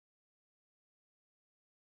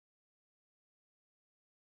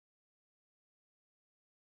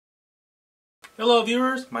Hello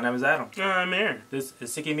viewers, my name is Adam. I'm Aaron. This is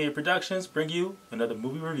Sicky Media Productions, bring you another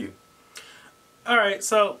movie review. Alright,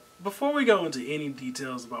 so before we go into any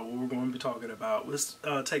details about what we're going to be talking about, let's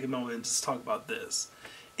take a moment and just talk about this.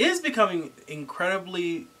 It is becoming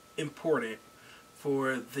incredibly important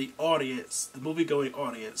for the audience, the movie-going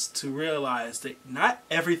audience, to realize that not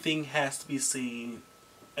everything has to be seen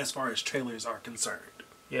as far as trailers are concerned.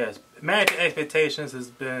 Yes, managing expectations has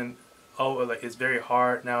been it's very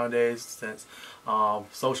hard nowadays since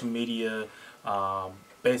social media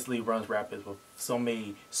basically runs rapid with so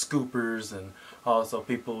many scoopers, and also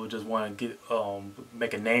people just want to get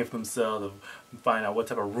make a name for themselves and find out what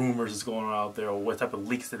type of rumors is going on out there, or what type of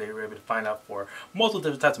leaks that they were able to find out for multiple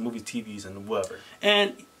different types of movies, TVs, and whatever.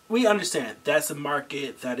 And we understand that's a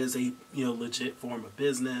market, that is a legit form of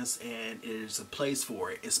business, and there's a place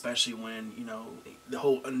for it, especially when the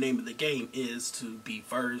whole name of the game is to be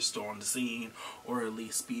first on the scene, or at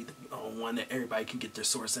least be the one that everybody can get their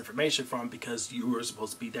source information from, because you are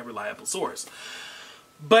supposed to be that reliable source.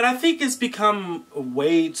 But I think it's become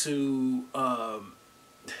way too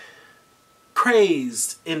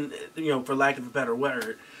crazed, in for lack of a better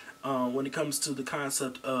word, when it comes to the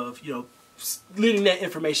concept of letting that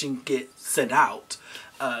information get sent out,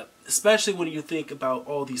 especially when you think about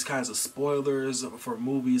all these kinds of spoilers for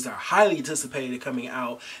movies that are highly anticipated coming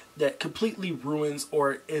out, that completely ruins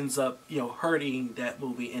or ends up hurting that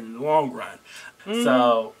movie in the long run.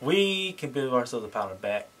 So we can give ourselves a pat on the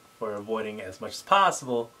back for avoiding as much as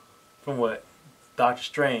possible from what Doctor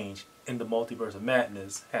Strange in the Multiverse of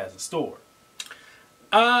Madness has in store.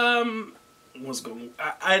 I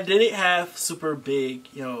didn't have super big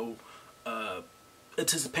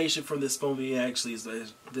anticipation from this movie. Actually,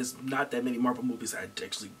 there's not that many Marvel movies I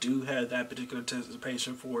actually do have that particular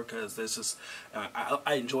anticipation for, because there's just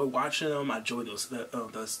I enjoy watching them. I enjoy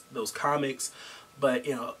those comics, but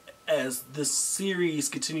as this series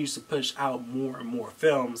continues to push out more and more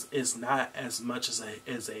films, it's not as much as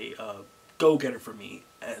a go-getter for me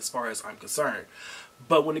as far as I'm concerned.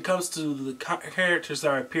 But when it comes to the characters that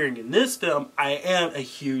are appearing in this film, I am a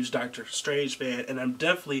huge Doctor Strange fan, and I'm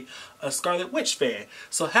definitely a Scarlet Witch fan.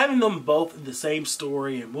 So having them both in the same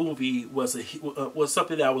story and movie was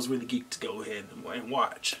something that I was really geeked to go ahead and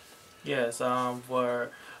watch. Yes, for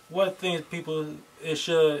one thing people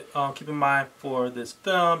should keep in mind for this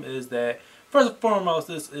film is that, first and foremost,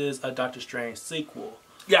 this is a Doctor Strange sequel.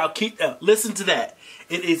 Yeah, listen to that.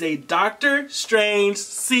 It is a Doctor Strange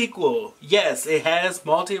sequel. Yes, it has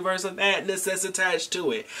Multiverse of Madness that's attached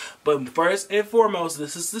to it. But first and foremost,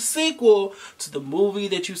 this is the sequel to the movie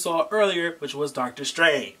that you saw earlier, which was Doctor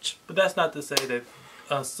Strange. But that's not to say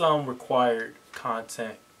that some required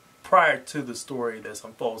content prior to the story that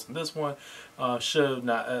unfolds in this one should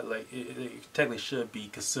not, it technically should be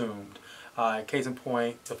consumed. Case in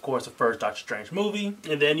point, of course, the first Doctor Strange movie.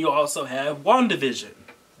 And then you also have WandaVision.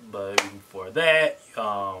 But even before that,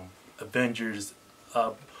 Avengers,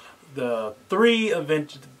 the three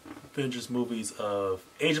Avengers movies of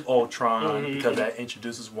Age of Ultron, because that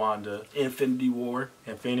introduces Wanda. Infinity War,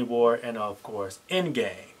 and of course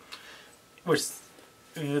Endgame, which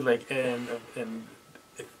and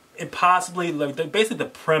possibly basically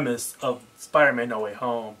the premise of Spider-Man No Way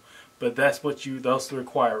Home. But that's what those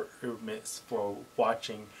requirements for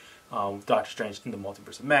watching Doctor Strange in the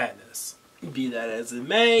Multiverse of Madness. Be that as it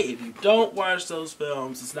may, if you don't watch those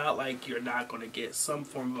films, it's not like you're not going to get some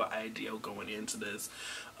form of idea going into this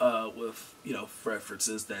with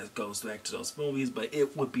references that goes back to those movies. But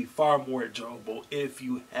it would be far more enjoyable if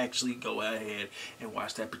you actually go ahead and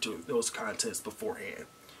watch those contents beforehand.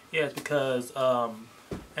 Yes, because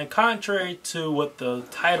and contrary to what the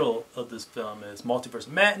title of this film is, Multiverse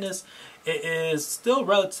of Madness, it is still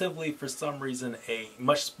relatively, for some reason, a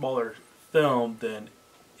much smaller film than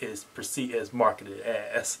is perceived as marketed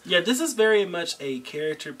as. Yeah, this is very much a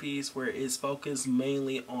character piece where it's focused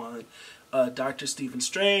mainly on Dr. Stephen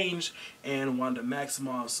Strange and Wanda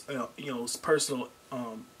Maximoff's personal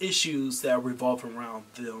issues that revolve around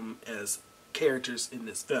them as characters in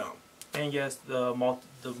this film. And yes, the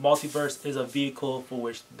multiverse is a vehicle for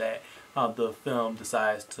which the film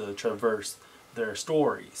decides to traverse their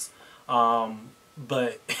stories.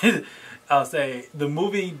 But I'll say the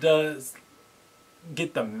movie does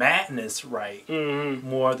get the madness right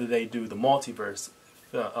more than they do the multiverse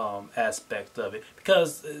aspect of it,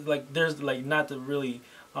 because there's not the really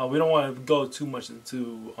we don't want to go too much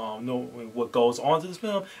into knowing what goes on to this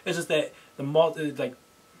film. It's just that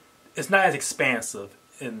it's not as expansive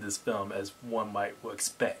in this film as one might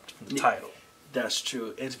expect from the title. That's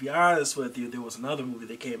true. And to be honest with you, there was another movie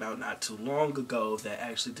that came out not too long ago that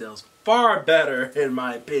actually deals far better, in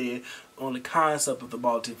my opinion, on the concept of the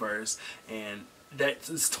multiverse. And that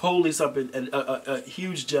is totally something, a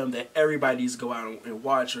huge gem that everybody needs to go out and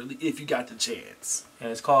watch, or if you got the chance.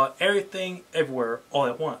 And it's called Everything Everywhere All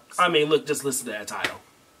at Once. I mean, look, just listen to that title.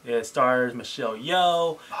 It stars Michelle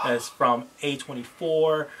Yeoh. It's from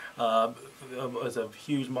A24.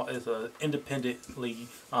 It's a independently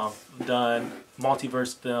done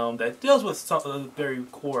multiverse film that deals with some of the very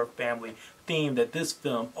core family theme that this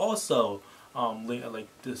film also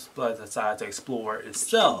decides to explore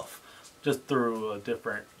itself, just through a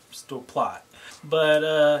different plot.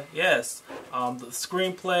 But yes, the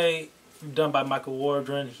screenplay done by Michael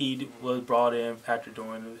Wardren. He was brought in after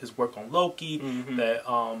doing his work on Loki, that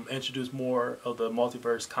introduced more of the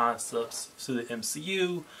multiverse concepts to the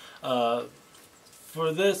MCU.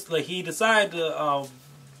 For this, he decided to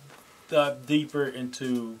dive deeper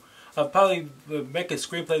into probably make a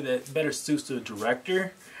screenplay that better suits the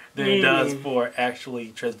director than it does for actually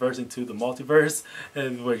traversing to the multiverse,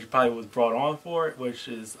 and which probably was brought on for it, which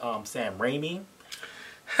is Sam Raimi.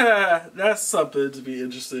 That's something to be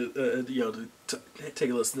interested, to take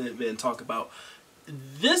a listen to and talk about.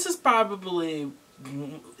 This is probably,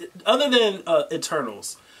 other than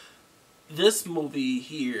Eternals, this movie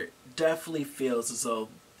here definitely feels as though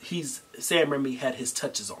Sam Raimi had his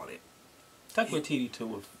touches on it. Taika Waititi too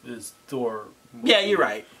with his Thor movie. Yeah, you're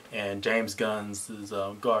right. And James Gunn's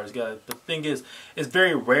Guardians. The thing is, it's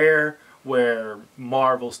very rare where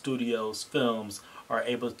Marvel Studios films are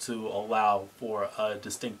able to allow for a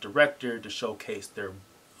distinct director to showcase their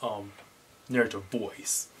narrative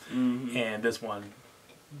voice. And this one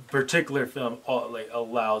particular film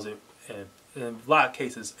allows it, in a lot of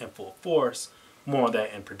cases, in full force. More on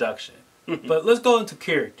that in production. But let's go into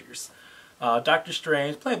characters. Doctor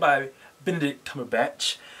Strange, played by Benedict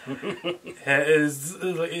Cumberbatch,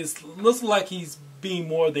 looks like he's being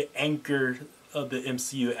more the anchor of the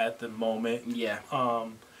MCU at the moment. Yeah.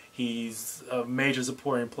 He's a major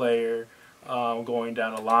supporting player going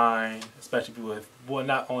down the line, especially with, well,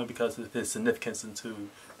 not only because of his significance into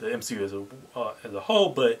the MCU as a whole,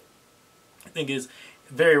 but I think it's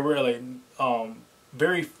very rarely,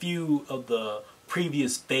 very few of the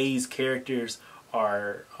previous phase characters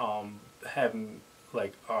are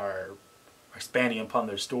are expanding upon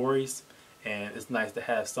their stories, and it's nice to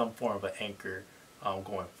have some form of an anchor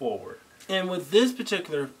going forward. And with this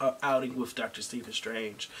particular outing with Dr. Stephen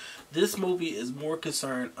Strange, this movie is more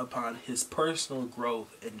concerned upon his personal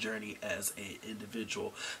growth and journey as an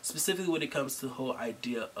individual. Specifically when it comes to the whole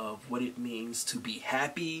idea of what it means to be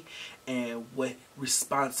happy and what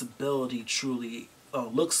responsibility truly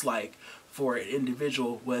looks like for an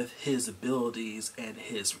individual with his abilities and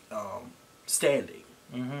his standing.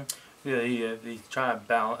 Yeah, he's trying to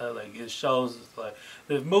balance. It shows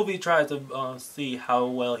the movie tries to see how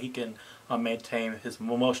well he can maintain his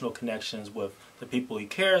emotional connections with the people he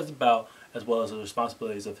cares about, as well as the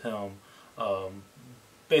responsibilities of him,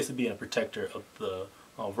 basically being a protector of the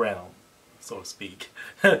realm, so to speak.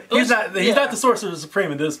 He's not the Sorcerer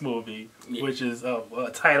Supreme in this movie, which is a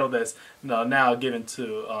title that's now given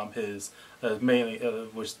to his mainly,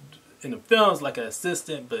 which in the films like an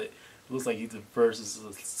assistant, but looks like he's versus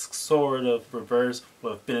sort of reverse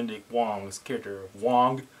with Benedict Wong's character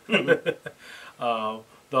Wong.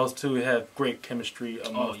 Those two have great chemistry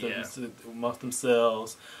amongst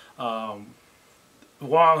themselves. Wong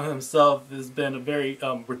himself has been a very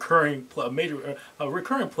recurring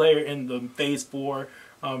player in the Phase 4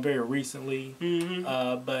 very recently.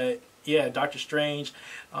 But yeah, Doctor Strange,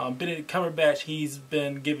 Benedict Cumberbatch, he's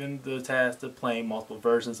been given the task of playing multiple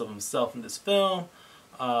versions of himself in this film.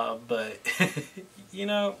 But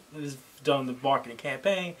he's done the marketing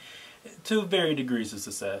campaign to varying degrees of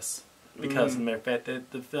success, because of the mere fact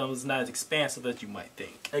that the film is not as expansive as you might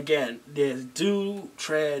think. Again, they do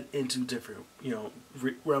tread into different,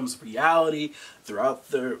 realms of reality throughout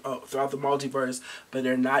the multiverse, but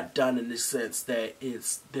they're not done in the sense that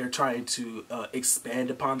they're trying to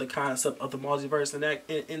expand upon the concept of the multiverse.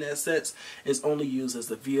 In that sense, it's only used as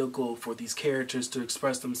the vehicle for these characters to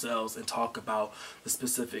express themselves and talk about the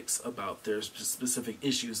specifics about their specific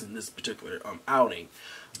issues in this particular outing.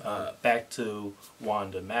 Back to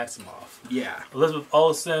Wanda Maximoff. Yeah. Elizabeth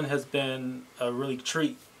Olsen has been a really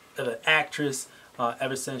treat of an actress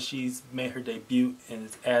ever since she's made her debut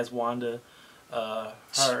as Wanda.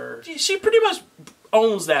 She pretty much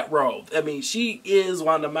owns that role. I mean, she is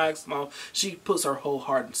Wanda Maximoff. She puts her whole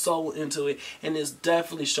heart and soul into it, and it's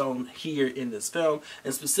definitely shown here in this film,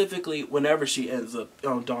 and specifically whenever she ends up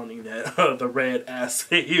donning that the red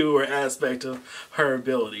hue or aspect of her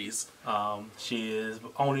abilities. She is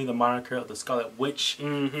owning the moniker of the Scarlet Witch,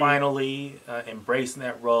 finally embracing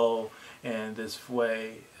that role in this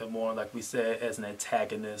way, more like we said, as an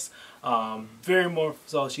antagonist. Very more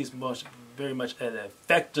so, she's very much an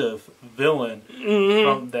effective villain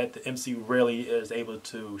from that the MCU rarely is able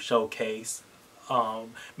to showcase.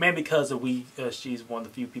 Mainly because she's one of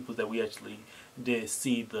the few people that we actually did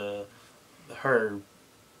see her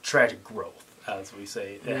tragic growth, as we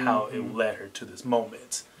say, and how it led her to this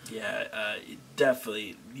moment. Yeah,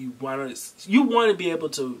 definitely. You want to be able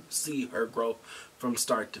to see her growth from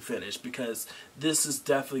start to finish, because this is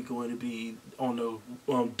definitely going to be on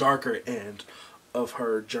the darker end of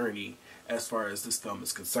her journey as far as this film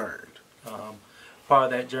is concerned. Part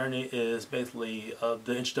of that journey is basically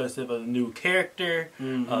the introduction of a new character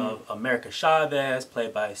of America Chavez,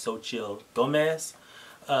 played by Xochitl Gomez.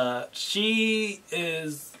 She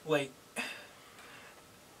is like,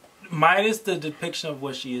 minus the depiction of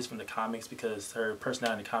what she is from the comics, because her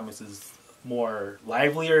personality in the comics is more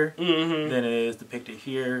livelier than it is depicted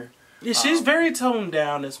here. Yeah, she's very toned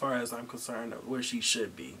down as far as I'm concerned, where she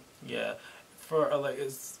should be. Yeah, for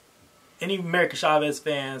any America Chavez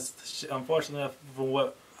fans, unfortunately, from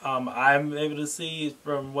what I'm able to see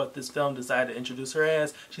from what this film decided to introduce her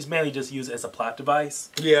as, she's mainly just used as a plot device.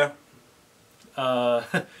 Yeah.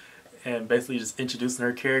 And basically just introducing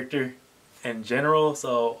her character in general,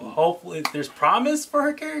 so hopefully there's promise for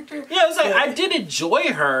her character. Yeah, it's like, I did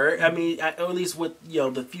enjoy her. I mean, at least with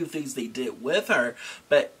the few things they did with her,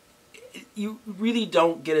 but you really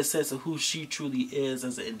don't get a sense of who she truly is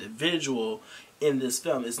as an individual in this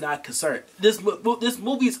film. It's not concerned. This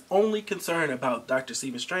movie's only concerned about Dr.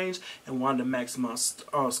 Stephen Strange and Wanda Maximoff's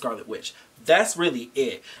Scarlet Witch. That's really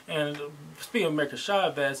it. And speaking of America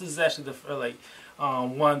Chavez, this is actually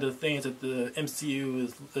one of the things that the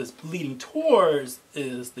MCU is leading towards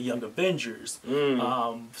is the Young Avengers.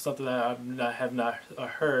 Something that I have not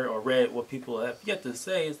heard or read what people have yet to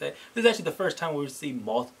say is that this is actually the first time we see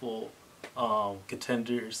multiple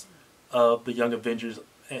contenders of the Young Avengers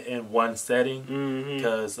in one setting,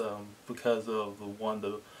 because of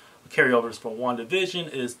the carryovers from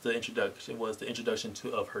WandaVision is the introduction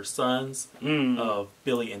of her sons of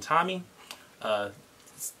Billy and Tommy.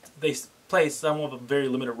 They play somewhat of a very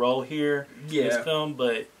limited role here in this film,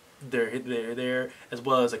 but they're there, as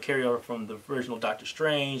well as a carryover from the original Doctor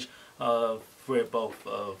Strange, for both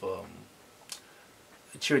of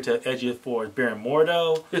Chiwetel Ejiofor Baron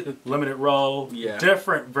Mordo, limited role,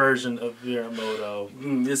 different version of Baron Mordo.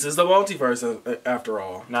 This is the multiverse after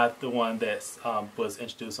all. Not the one that was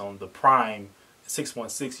introduced on the Prime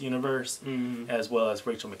 616 universe, as well as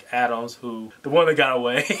Rachel McAdams, who the one that got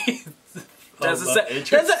away. That's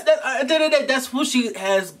who she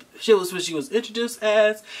has. She was what she was introduced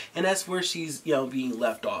as, and that's where she's being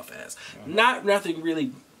left off as. Nothing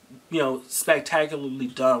really spectacularly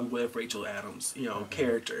done with Rachel Adams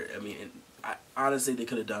character. I mean, honestly, they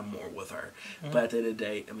could have done more with her. But at the end of the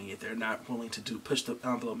day, I mean, if they're not willing to push the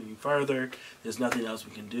envelope any further, there's nothing else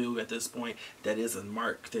we can do at this point. That is a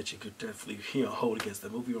mark that you could definitely hold against the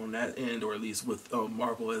movie on that end, or at least with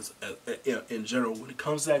Marvel as in general when it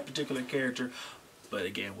comes to that particular character. But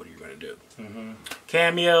again, what are you going to do?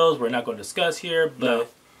 Cameos we're not going to discuss here,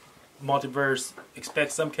 but Multiverse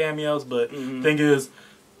expects some cameos. But thing is,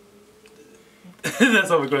 that's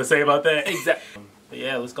what we're going to say about that. Exactly. But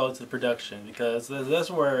yeah, let's go to the production, because that's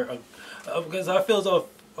where because I feel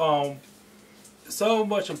so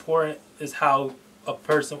much important is how a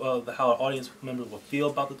person, how an audience member will feel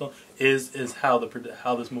about the film is how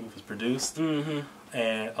this movie was produced,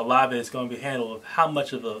 and a lot of it is going to be handled of how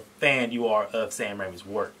much of a fan you are of Sam Raimi's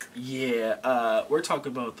work. Yeah, we're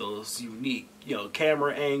talking about those unique,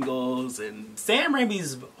 camera angles, and Sam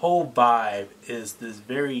Raimi's whole vibe is this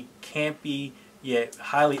very campy yet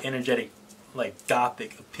highly energetic, like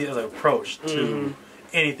gothic approach to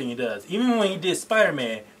anything he does. Even when he did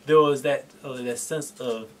Spider-Man, there was that sense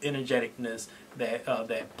of energeticness,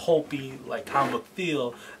 that pulpy like comic book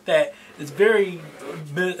feel that's very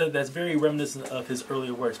reminiscent of his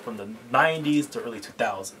earlier works from the 90s to early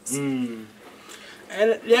 2000s.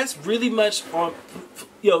 And that's really much on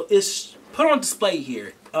it's put on display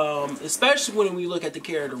here. Especially when we look at the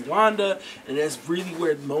character Wanda, and that's really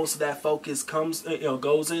where most of that focus goes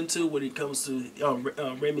into when it comes to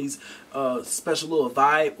Raimi's special little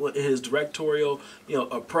vibe with his directorial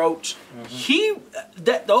approach.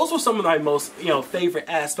 Those were some of my most favorite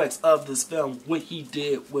aspects of this film, what he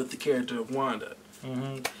did with the character of Wanda.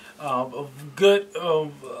 Good.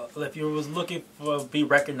 If you was looking for be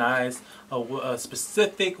recognized, a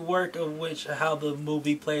specific work of which how the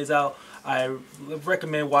movie plays out, I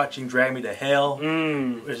recommend watching Drag Me to Hell,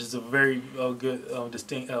 which is a very good,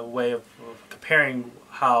 distinct way of comparing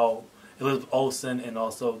how Elizabeth Olsen and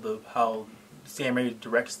also how Sam Raimi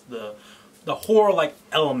directs the horror-like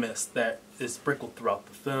elements that is sprinkled throughout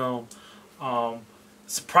the film.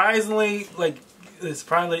 Surprisingly,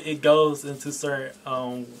 it goes into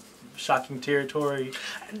certain shocking territory.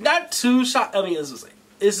 Not too shocked. I mean,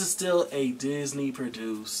 this is still a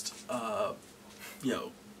Disney-produced,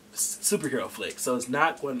 superhero flick, so it's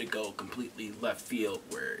not going to go completely left field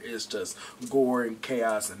where it's just gore and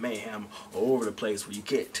chaos and mayhem all over the place where you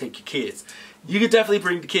can't take your kids. You can definitely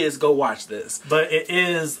bring the kids, go watch this. But it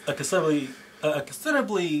is a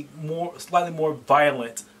considerably slightly more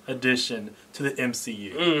violent addition to the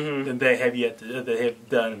MCU than they have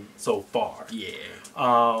done so far. Yeah.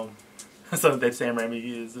 So that Sam Raimi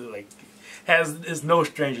is no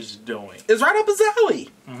stranger to doing. It's right up his alley.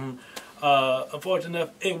 Unfortunately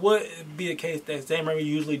enough, it would be a case that Sam Raimi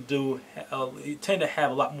usually tend to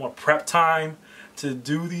have a lot more prep time to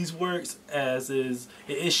do these works,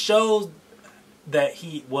 it shows that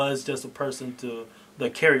he was just a person to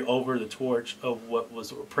carry over the torch of what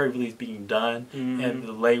was previously being done and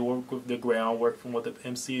the legwork, the groundwork from what the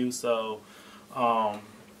MCU. So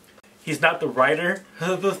he's not the writer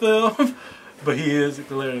of the film, but he is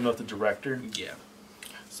clearly enough the director. Yeah.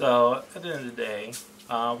 So at the end of the day,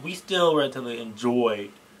 we still relatively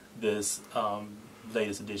enjoyed this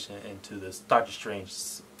latest addition into this Doctor Strange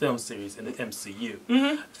film series in the MCU.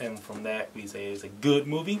 And from that, we say it's a good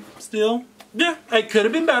movie still. Yeah, it could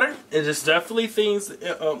have been better. It's just definitely things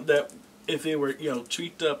that if they were,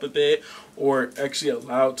 tweaked up a bit or actually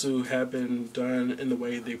allowed to have been done in the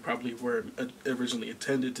way they probably were originally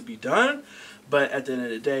intended to be done. But at the end of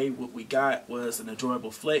the day, what we got was an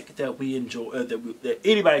enjoyable flick that we enjoy, that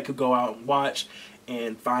anybody could go out and watch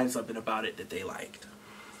and find something about it that they liked.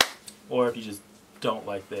 Or if you just don't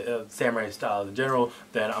like the Sam Raimi style in general,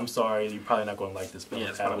 then I'm sorry, you're probably not going to like this film. Yeah,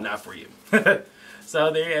 it's probably not for you.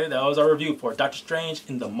 So there you have it. That was our review for Doctor Strange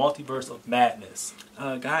in the Multiverse of Madness.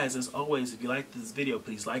 Guys, as always, if you like this video,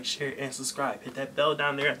 please like, share, and subscribe. Hit that bell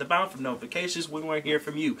down there at the bottom for notifications. We want to hear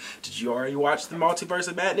from you. Did you already watch the Multiverse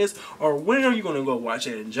of Madness? Or when are you going to go watch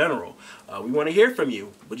it in general? We want to hear from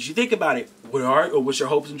you. What did you think about it? What's your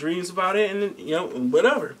hopes and dreams about it? And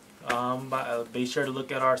whatever. Be sure to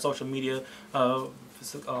look at our social media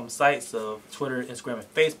sites of Twitter, Instagram,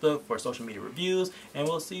 and Facebook for social media reviews, and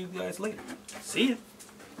we'll see you guys later. See ya.